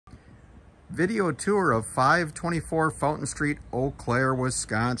Video tour of 524 Fountain Street, Eau Claire,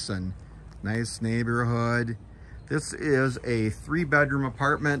 Wisconsin. Nice neighborhood. This is a 3-bedroom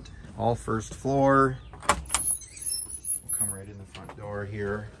apartment, all first floor. We'll come right in the front door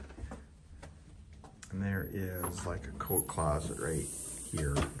here. And there is like a coat closet right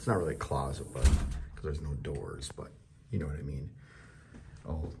here. It's not really a closet, but because there's no doors, but you know what I mean.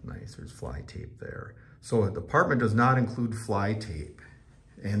 Oh, nice, there's fly tape there. So the apartment does not include fly tape.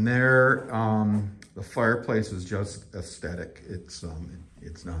 And there, the fireplace is just aesthetic. It's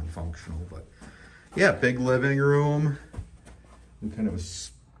non-functional, but yeah, big living room. And kind of a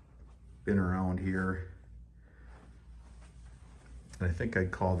spin around here. And I think I'd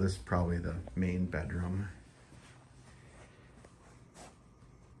call this probably the main bedroom.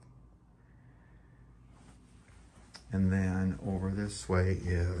 And then over this way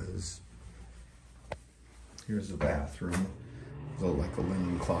is, here's the bathroom. There's like a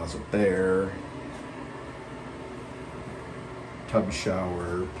linen closet there. Tub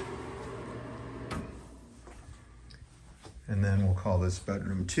shower. And then we'll call this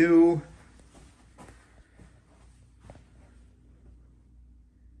bedroom 2.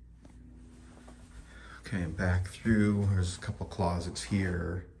 Okay, and back through, there's a couple closets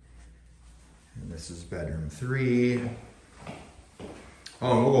here. And this is bedroom 3.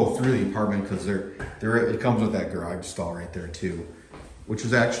 Oh, and we'll go through the apartment because it comes with that garage stall right there too, which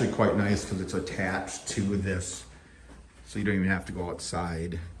is actually quite nice because it's attached to this, so you don't even have to go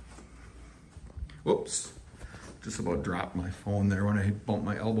outside. Whoops, just about dropped my phone there when I bumped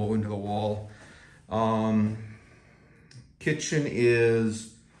my elbow into the wall. Kitchen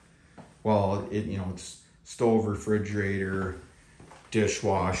is, well, it's stove, refrigerator,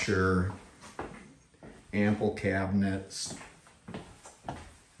 dishwasher, ample cabinets.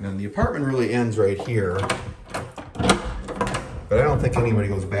 And then the apartment really ends right here. But I don't think anybody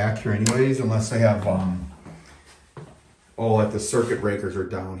goes back here anyways, unless they have, like the circuit breakers are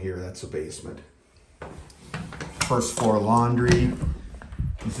down here. That's the basement. First floor laundry.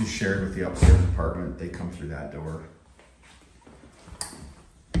 This is shared with the upstairs apartment. They come through that door.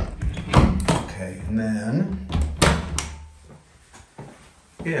 Okay, and then,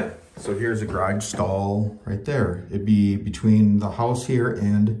 yeah, so here's a garage stall right there. It'd be between the house here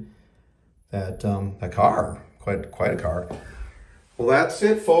and that car, quite a car. Well, that's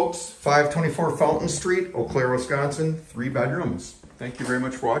it, folks. 524 Fountain Street, Eau Claire, Wisconsin, 3 bedrooms. Thank you very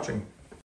much for watching.